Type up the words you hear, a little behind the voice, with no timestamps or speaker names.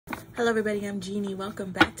Hello everybody, I'm Jeannie. Welcome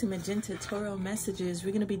back to Magenta Tarot Messages. We're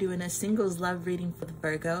going to be doing a singles love reading for the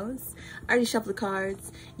Virgos. I already shuffled the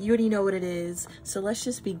cards. You already know what it is. So let's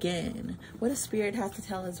just begin. What does Spirit have to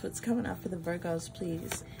tell us? What's coming up for the Virgos,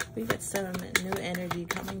 please? We got some new energy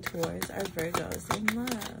coming towards our Virgos in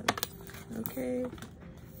love. Okay.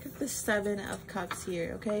 Got the Seven of Cups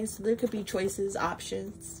here, okay? So there could be choices,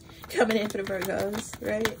 options coming in for the Virgos,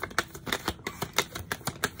 right?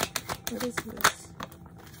 What is this?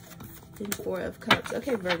 Four of Cups.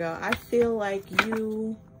 Okay, Virgo, I feel like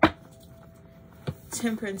you,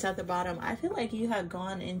 Temperance at the bottom, I feel like you have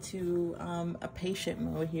gone into a patient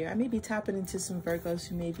mode here. I may be tapping into some Virgos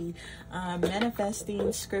who may be manifesting,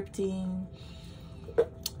 scripting,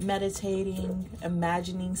 meditating,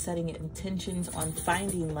 imagining, setting intentions on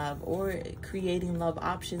finding love or creating love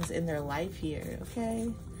options in their life here, okay?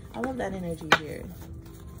 I love that energy here.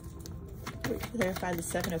 Clarify the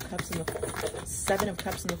Seven of Cups and the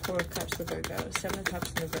Four of Cups of Virgo. Seven of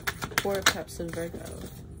Cups and the Four of Cups of Virgo.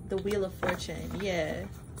 The Wheel of Fortune. Yeah.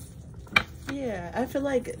 I feel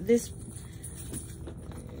like this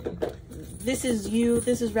is you.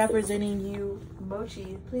 This is representing you.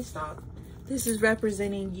 Mochi, please stop. This is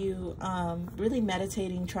representing you really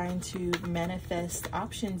meditating, trying to manifest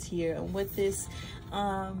options here. And with this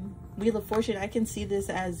Wheel of Fortune, I can see this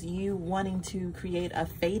as you wanting to create a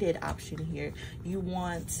fated option here. You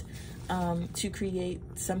want to create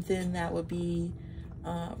something that would be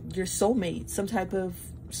your soulmate, some type of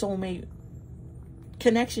soulmate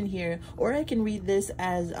connection here. Or I can read this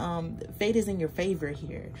as fate is in your favor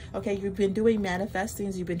here. Okay, you've been doing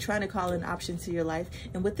manifestings, you've been trying to call in options to your life,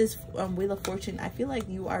 and with this Wheel of Fortune, I feel like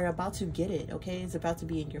you are about to get it. Okay, it's about to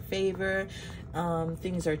be in your favor.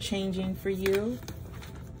 Things are changing for you.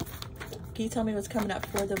 Can you tell me what's coming up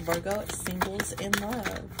for the Virgo singles in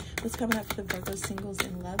love? What's coming up for the Virgo singles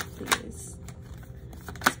in love, please?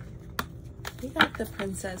 We got the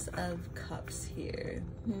Princess of Cups here.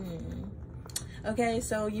 Okay,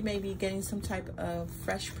 so you may be getting some type of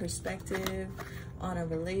fresh perspective on a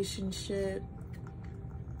relationship.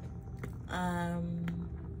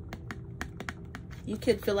 You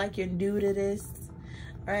could feel like you're new to this,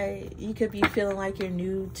 right? You could be feeling like you're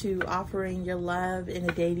new to offering your love in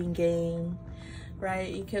a dating game,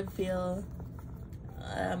 right? You could feel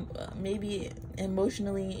maybe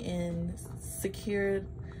emotionally insecure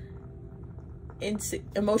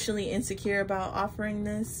about offering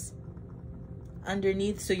this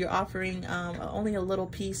underneath, so you're offering only a little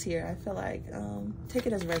piece here. I feel like take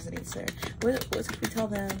it as resonates, sir. What can we tell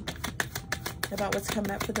them about what's coming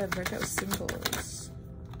up for the Virgo singles?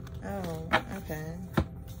 Oh, okay.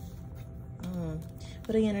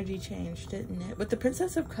 But the energy changed, didn't it? With the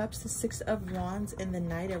Princess of Cups, the Six of Wands, and the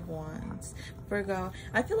Knight of Wands, Virgo,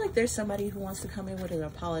 I feel like there's somebody who wants to come in with an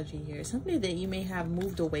apology here, somebody that you may have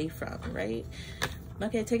moved away from, right?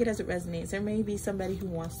 Okay, take it as it resonates. There may be somebody who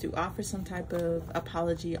wants to offer some type of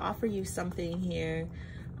apology, offer you something here,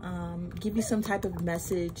 give you some type of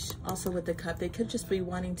message. Also with the cup, they could just be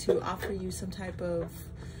wanting to offer you some type of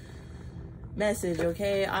message,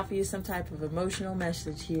 okay? Offer you some type of emotional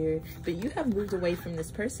message here. But you have moved away from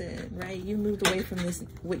this person, right? You moved away from this,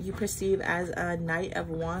 what you perceive as a Knight of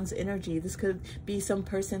Wands energy. This could be some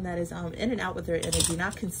person that is in and out with their energy,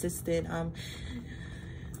 not consistent,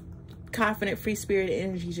 confident, free spirit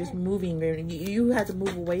energy, just moving. You had to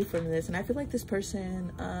move away from this, and I feel like this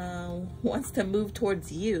person wants to move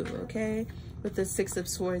towards you, okay? With the Six of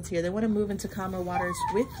Swords here, they want to move into calmer waters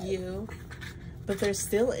with you, but they're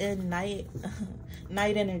still in night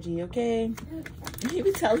energy, okay?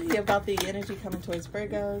 Maybe tell me about the energy coming towards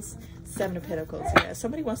Virgos. Seven of Pentacles, yeah.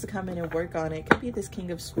 Somebody wants to come in and work on it. Could be this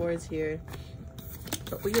King of Swords here,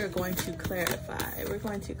 but we are going to clarify. We're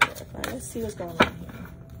going to clarify. Let's see what's going on here.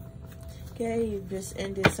 Okay, you've just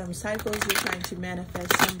ended some cycles. You're trying to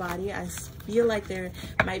manifest somebody. I feel like there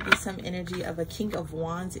might be some energy of a King of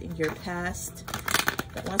Wands in your past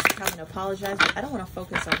that wants to come and apologize, but I don't want to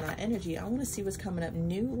focus on that energy. I want to see what's coming up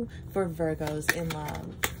new for Virgos in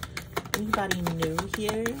love. Anybody new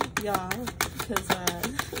here, y'all? Because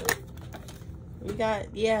we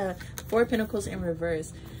got, yeah, Four of Pentacles in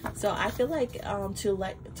reverse. So I feel like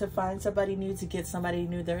to find somebody new, to get somebody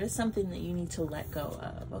new, there is something that you need to let go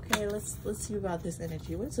of. Okay, let's see about this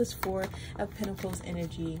energy. What is this Four of Pentacles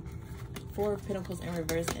energy? Four of Pentacles in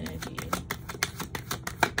reverse energy.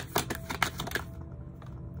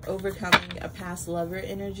 Overcoming a past lover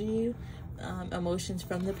energy. Emotions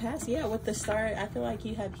from the past. Yeah, with the Star, I feel like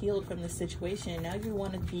you have healed from the situation. Now you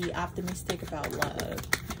want to be optimistic about love.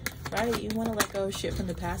 right? You want to let go of shit from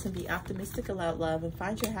the past and be optimistic about love and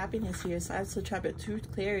find your happiness here. So I also try to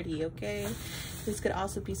truth clarity, okay? This could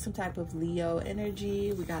also be some type of Leo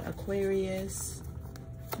energy. We got Aquarius,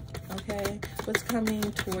 okay? What's coming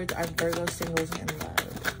towards our Virgo singles in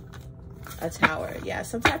love? A tower. Yeah,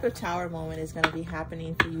 some type of tower moment is going to be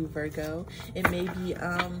happening for you, Virgo. It may be,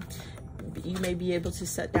 you may be able to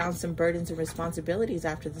set down some burdens and responsibilities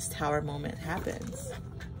after this tower moment happens.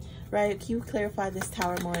 Right? Can you clarify this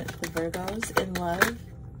tower moment for Virgos in love?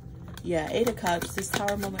 Yeah, 8 of Cups. This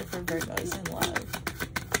tower moment for Virgos in love.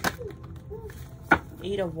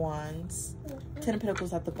 8 of Wands. 10 of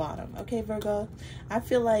Pentacles at the bottom. Okay, Virgo. I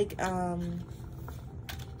feel like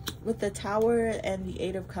with the Tower and the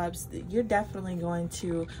 8 of Cups, you're definitely going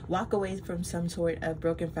to walk away from some sort of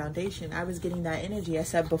broken foundation. I was getting that energy. I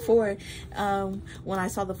said before, when I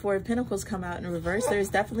saw the 4 of Pentacles come out in reverse, there's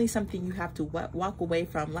definitely something you have to walk away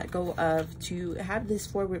from, let go of, to have this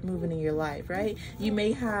forward movement in your life, right? You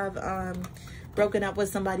may have broken up with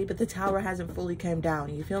somebody, but the Tower hasn't fully come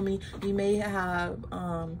down. You feel me? You may have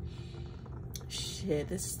shit,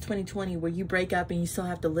 this is 2020 where you break up and you still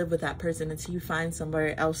have to live with that person until you find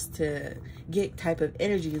somewhere else to get type of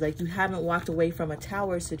energy. Like you haven't walked away from a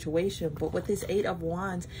Tower situation. But with this 8 of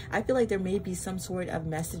Wands, I feel like there may be some sort of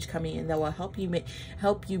message coming in that will help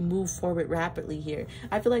you move forward rapidly here.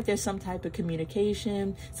 I feel like there's some type of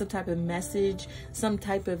communication, some type of message, some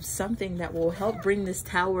type of something that will help bring this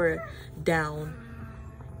Tower down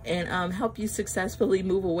and help you successfully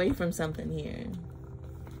move away from something here.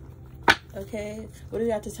 Okay, what do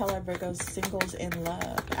we have to tell our Virgos singles in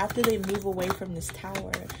love? After they move away from this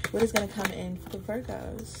Tower, what is going to come in for the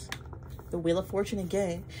Virgos? The Wheel of Fortune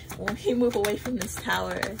again. When we move away from this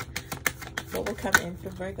Tower, what will come in for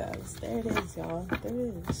Virgos? There it is, y'all. There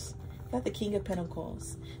it is. Got the King of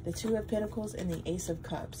Pentacles, the 2 of Pentacles, and the Ace of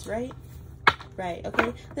Cups, right? Right,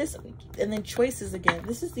 okay, this, and then choices again.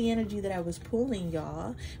 This is the energy that I was pulling,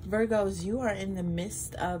 y'all. Virgos, you are in the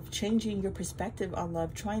midst of changing your perspective on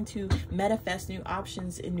love, trying to manifest new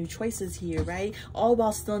options and new choices here, right? All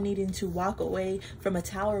while still needing to walk away from a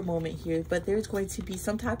Tower moment here. But there's going to be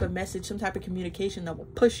some type of message, some type of communication that will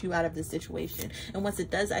push you out of this situation. And once it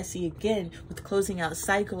does, I see again with closing out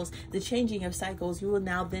cycles, the changing of cycles, you will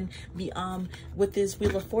now then be with this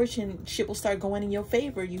Wheel of Fortune, shit will start going in your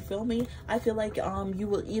favor. You feel me? I feel like you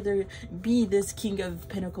will either be this King of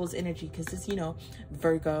Pentacles energy, because this, you know,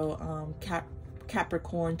 Virgo,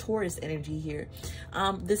 Capricorn, Taurus energy here.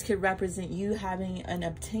 This could represent you having an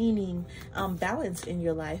obtaining balance in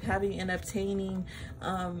your life, having an obtaining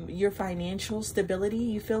your financial stability,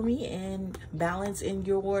 you feel me, and balance in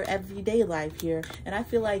your everyday life here. And I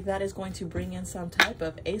feel like that is going to bring in some type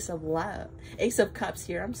of Ace of Cups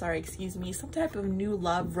here, I'm sorry, excuse me, some type of new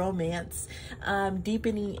love, romance,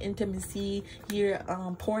 deepening intimacy here,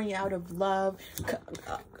 pouring out of love,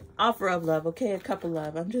 offer of love, okay, a cup of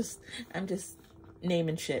love. I'm just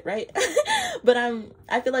naming shit, right? But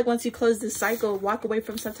I feel like once you close this cycle, walk away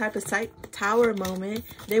from some type of Tower moment,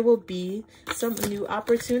 there will be some new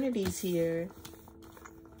opportunities here,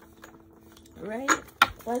 right?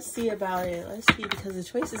 Let's see about it. Let's see, because the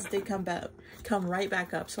choices did come right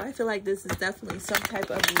back up. So I feel like this is definitely some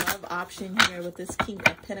type of love option here with this King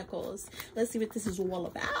of Pentacles. Let's see what this is all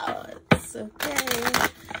about. Okay,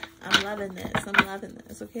 I'm loving this. I'm loving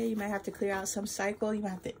this. Okay, you might have to clear out some cycle. You might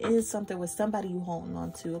have to end something with somebody you holding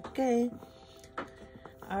on to. Okay.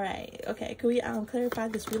 All right. Okay. Can we clarify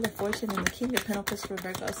this Wheel of Fortune and the King of Pentacles for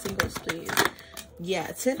Virgo singles, please? Yeah,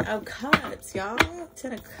 10 of Cups, y'all.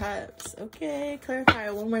 10 of Cups. Okay. Clarify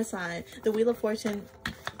it one more time. The Wheel of Fortune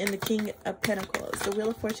and the King of Pentacles. The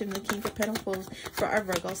Wheel of Fortune and the King of Pentacles for our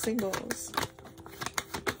Virgo singles.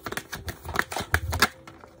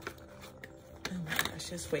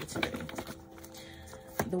 Just wait today.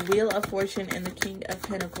 The Wheel of Fortune and the King of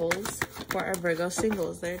Pentacles for our Virgo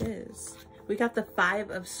singles. There it is. We got the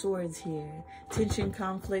 5 of Swords here. Tension,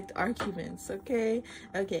 conflict, arguments. Okay.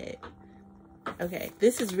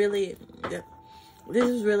 This is really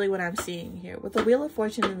what I'm seeing here. With the Wheel of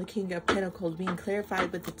Fortune and the King of Pentacles being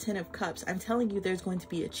clarified with the 10 of Cups, I'm telling you there's going to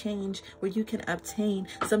be a change where you can obtain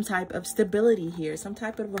some type of stability here, some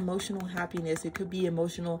type of emotional happiness. It could be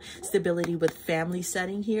emotional stability with family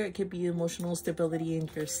setting here. It could be emotional stability in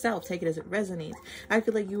yourself. Take it as it resonates. I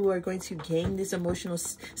feel like you are going to gain this emotional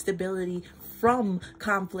stability from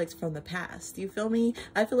conflicts from the past. You feel me?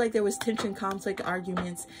 I feel like there was tension, conflict,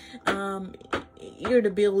 arguments,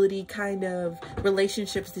 irritability kind of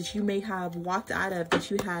relationships that you may have walked out of,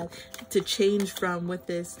 that you had to change from with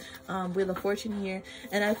this Wheel of Fortune here.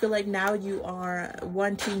 And I feel like now you are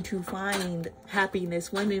wanting to find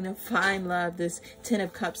happiness, wanting to find love, this 10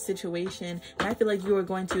 of Cups situation. And I feel like you are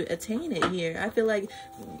going to attain it here. I feel like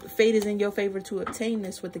fate is in your favor to obtain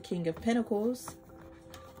this with the King of Pentacles.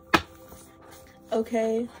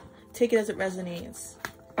 Okay, take it as it resonates.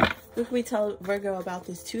 What can we tell Virgo about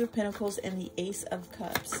this 2 of Pentacles and the Ace of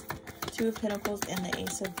Cups? 2 of Pentacles and the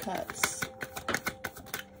Ace of Cups.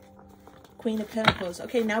 Queen of Pentacles.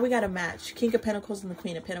 Okay, now we got a match. King of Pentacles and the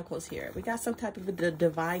Queen of Pentacles here. We got some type of a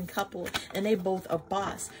divine couple, and they both are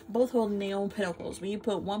boss. Both holding their own pentacles. When you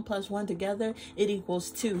put 1 + 1 together, it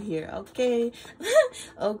equals 2 here. Okay?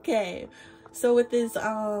 Okay. So with this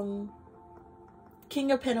King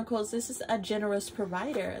of Pentacles, this is a generous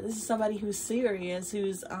provider. This is somebody who's serious,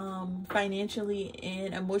 who's financially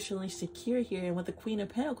and emotionally secure here. And with the Queen of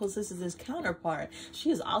Pentacles, this is his counterpart. She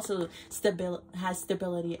is also has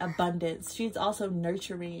stability, abundance. She's also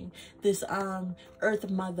nurturing, this earth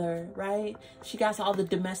mother, right? She got all the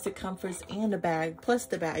domestic comforts and the bag, plus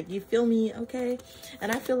the bag. You feel me? Okay.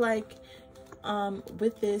 And I feel like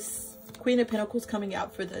with this Queen of Pentacles coming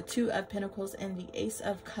out for the 2 of Pentacles and the Ace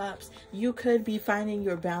of Cups, you could be finding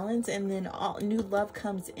your balance, and then all new love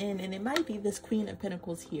comes in, and it might be this Queen of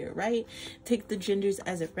Pentacles here, right? Take the genders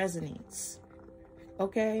as it resonates.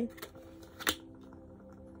 Okay,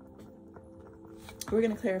 we're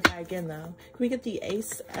gonna clarify again though. Can we get the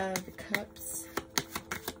Ace of Cups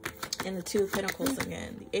and the 2 of Pentacles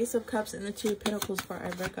again? The Ace of Cups and the 2 of Pentacles for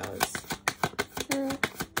our Virgos.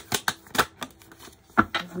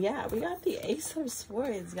 Yeah, we got the Ace of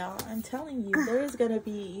Swords, y'all. I'm telling you, there is going to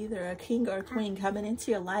be either a king or a queen coming into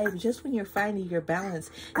your life just when you're finding your balance.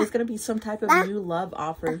 There's going to be some type of new love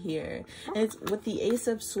offer here. And it's with the Ace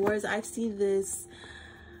of Swords, I see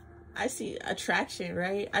attraction,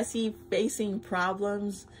 right? I see facing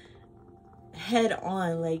problems head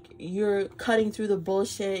on. Like, you're cutting through the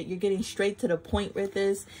bullshit. You're getting straight to the point with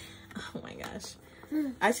this. Oh my gosh.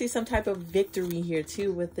 I see some type of victory here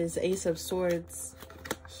too with this Ace of Swords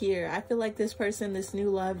here. I feel like this person, this new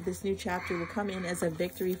love, this new chapter will come in as a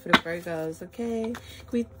victory for the Virgos. Okay,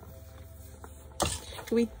 can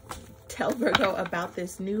we tell Virgo about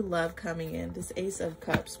this new love coming in, this Ace of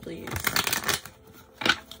Cups, please?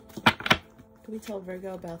 Can we tell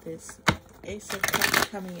Virgo about this Ace of Cups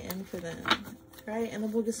coming in for them, right? And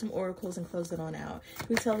then we'll get some oracles and close it on out. Can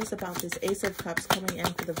we tell us about this Ace of Cups coming in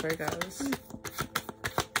for the Virgos?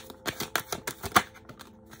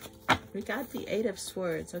 We got the 8 of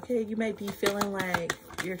Swords. Okay, you might be feeling like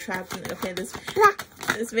you're trapped in, okay, this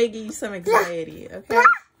may give you some anxiety. Okay,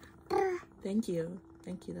 thank you,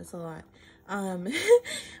 that's a lot.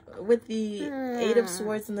 With the 8 of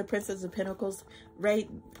Swords and the Princess of Pentacles, right,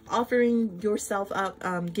 offering yourself up,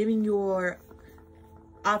 giving your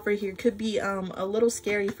offer here could be a little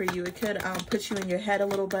scary for you. It could put you in your head a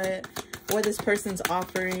little bit, or this person's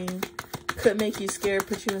offering could make you scared,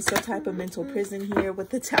 put you in some type of mental prison here with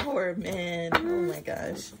the Tower, man. Oh my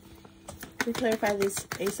gosh. Can we clarify this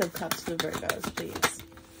Ace of Cups for Virgos, please?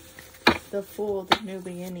 The Fool, the new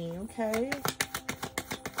beginning, okay?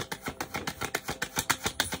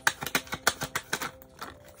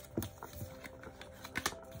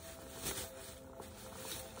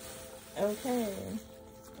 Okay.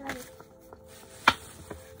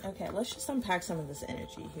 Okay, let's just unpack some of this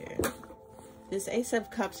energy here. This Ace of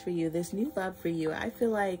Cups for you, this new love for you. I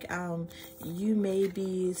feel like you may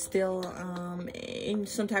be still in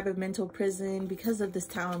some type of mental prison because of this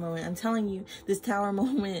Tower moment. I'm telling you, this Tower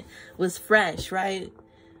moment was fresh, right?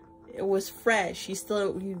 It was fresh.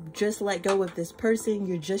 You just let go of this person.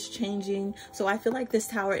 You're just changing. So I feel like this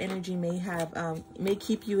Tower energy may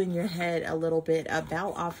keep you in your head a little bit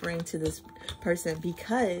about offering to this person,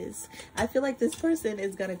 because I feel like this person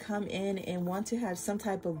is going to come in and want to have some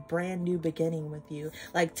type of brand new beginning with you,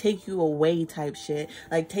 like take you away type shit,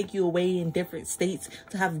 like take you away in different states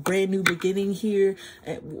to have brand new beginning here,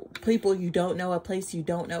 people you don't know, a place you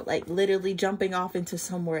don't know, like literally jumping off into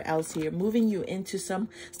somewhere else here, moving you into some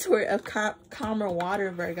sort of calmer water,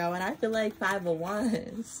 Virgo. And I feel like 5 of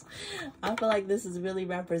Wands, I feel like this is really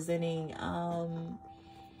representing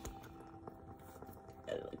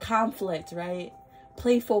conflict, right?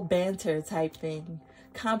 Playful banter type thing,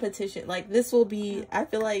 competition. Like this will be, I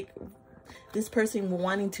feel like this person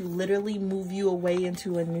wanting to literally move you away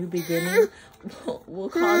into a new beginning will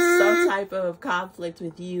cause some type of conflict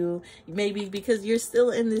with you. Maybe because you're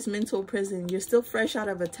still in this mental prison. You're still fresh out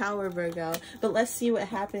of a tower, Virgo. But let's see what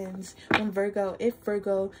happens when if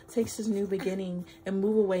Virgo takes this new beginning and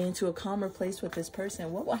move away into a calmer place with this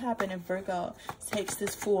person. What will happen if Virgo takes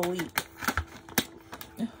this full leap?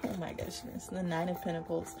 Oh my goodness, the Nine of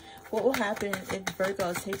Pentacles. What will happen if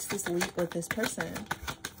Virgo takes this leap with this person?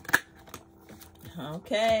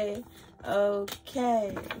 Okay. I'm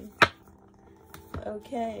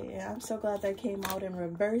so glad that came out in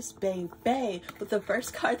reverse, baby. With the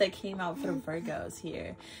first card that came out for the Virgos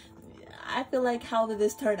here. I feel like how did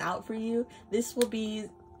this turn out for you? This will be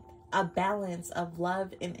a balance of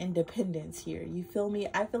love and independence here. You feel me?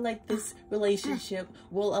 I feel like this relationship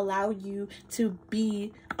will allow you to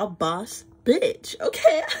be a boss bitch,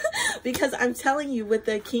 okay? Because I'm telling you, with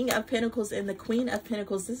the King of Pentacles and the Queen of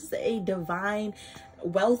Pentacles, this is a divine,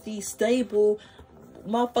 wealthy, stable,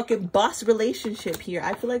 motherfucking boss relationship here.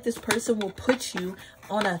 I feel like this person will put you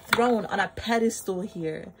on a throne, on a pedestal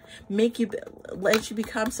here, let you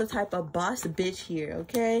become some type of boss bitch here,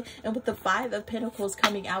 okay? And with the Five of Pentacles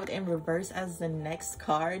coming out in reverse as the next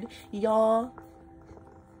card, y'all,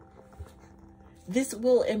 this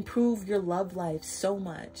will improve your love life so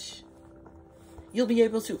much. You'll be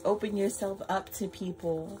able to open yourself up to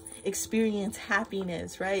people, experience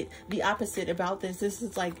happiness, right? The opposite about this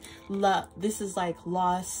is like love. This is like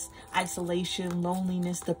loss, isolation,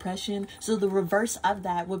 loneliness, depression. So the reverse of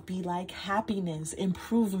that would be like happiness,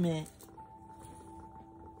 improvement,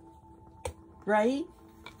 right?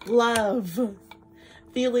 Love,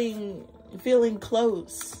 feeling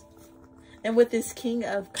close. And with this King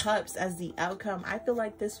of Cups as the outcome, I feel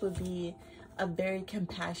like this would be a very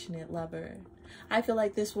compassionate lover. I feel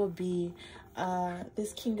like this will be,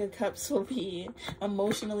 this King of Cups will be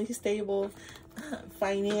emotionally stable,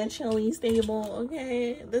 financially stable,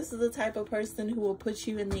 okay? This is the type of person who will put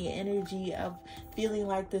you in the energy of feeling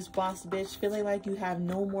like this boss bitch, feeling like you have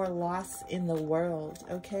no more loss in the world,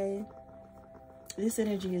 okay? This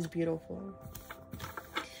energy is beautiful.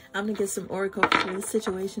 I'm gonna get some oracle for this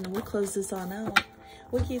situation and we'll close this on out.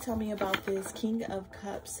 What can you tell me about this King of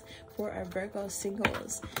Cups for our Virgo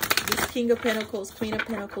singles? This King of Pentacles, Queen of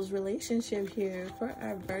Pentacles relationship here for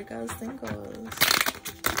our Virgo singles.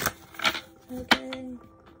 Okay.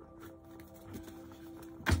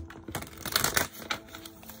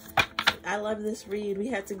 I love this read. We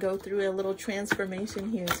had to go through a little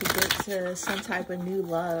transformation here to get to some type of new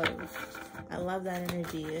love. I love that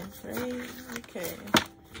energy, right? Okay.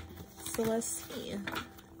 So let's see.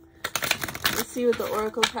 Let's see what the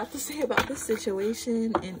oracles have to say about this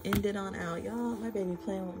situation and end it on out. Y'all, my baby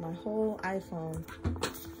playing with my whole iPhone.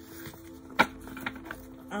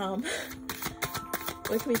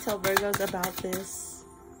 What can we tell Virgos about this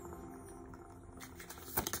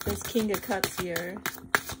King of Cups here?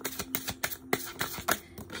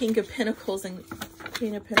 King of Pentacles and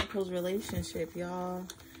Queen of Pentacles relationship, y'all.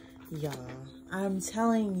 I'm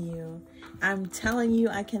telling you,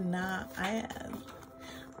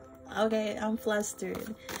 okay, I'm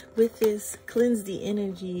flustered. With this, cleanse the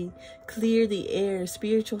energy, clear the air,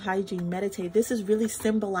 spiritual hygiene, meditate. This is really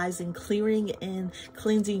symbolizing clearing and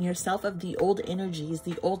cleansing yourself of the old energies,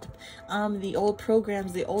 the old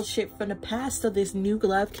programs, the old shit from the past, so this new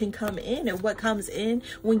love can come in. And what comes in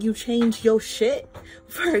when you change your shit,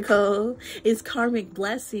 Virgo, is karmic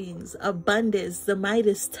blessings, abundance, the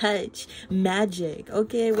Midas touch, magic.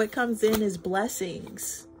 Okay, what comes in is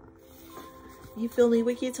blessings. You feel me?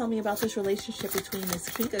 What can you tell me about this relationship between this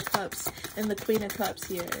King of Cups and the Queen of Cups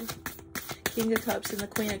here? King of Cups and the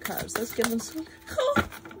Queen of Cups. Let's give them some... Oh,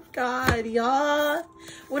 God, y'all.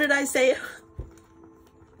 What did I say?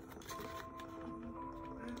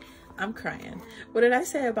 I'm crying. What did I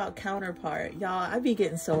say about counterpart? Y'all, I be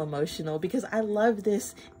getting so emotional because I love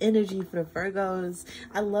this energy for the Virgos.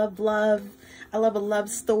 I love love. I love a love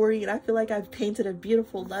story, and I feel like I've painted a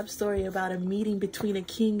beautiful love story about a meeting between a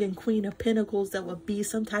King and Queen of Pentacles that would be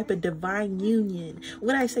some type of divine union.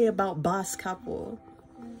 What did I say about boss couple?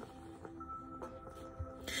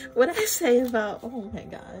 What did I say about, oh my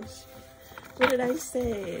gosh. What did I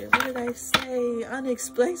say? What did I say?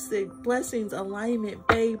 Unexpected blessings, alignment,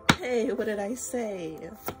 babe, pay. What did I say?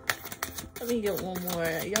 Let me get one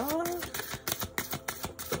more.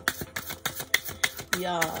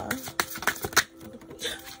 Y'all.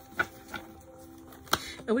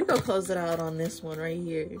 And we're gonna close it out on this one right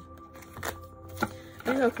here.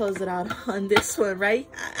 We're gonna close it out on this one, right?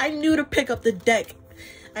 I knew to pick up the deck.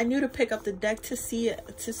 I knew to pick up the deck to see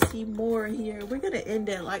more here. We're gonna end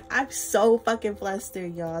it. Like, I'm so fucking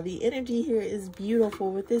flustered, y'all. The energy here is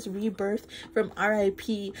beautiful with this rebirth from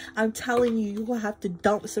RIP. I'm telling you, you will have to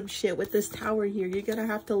dump some shit with this tower here. You're gonna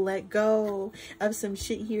have to let go of some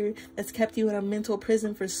shit here that's kept you in a mental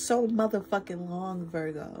prison for so motherfucking long,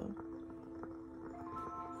 Virgo.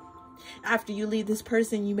 After you leave this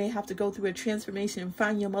person, you may have to go through a transformation and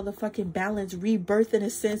find your motherfucking balance, rebirth in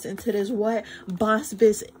a sense into this what? Boss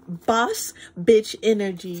bitch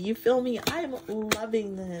energy. You feel me? I am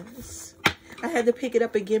loving this. I had to pick it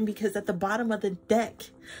up again because at the bottom of the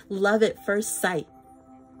deck, love at first sight.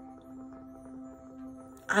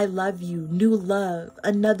 I love you, new love,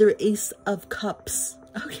 another Ace of Cups.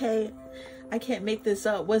 Okay, I can't make this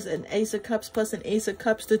up. What's an Ace of Cups plus an Ace of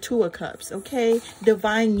Cups to Two of Cups? Okay,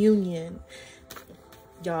 divine union.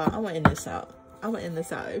 Y'all, I'm gonna end this out. I'm gonna end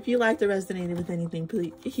this out. If you liked or resonated with anything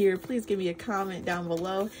please give me a comment down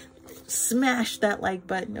below. Smash that like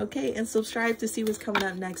button, okay, and subscribe to see what's coming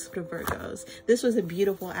up next for the Virgos. This was a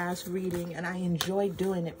beautiful ass reading, and I enjoyed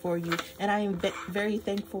doing it for you, and I am very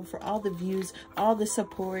thankful for all the views, all the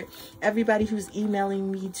support, everybody who's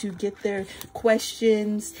emailing me to get their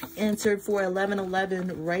questions answered for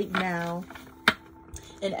 11/11 right now,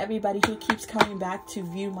 and everybody who keeps coming back to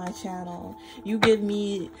view my channel. You give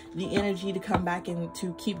me the energy to come back and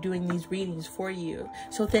to keep doing these readings for you,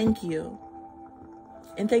 so thank you.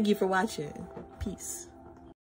 And thank you for watching. Peace.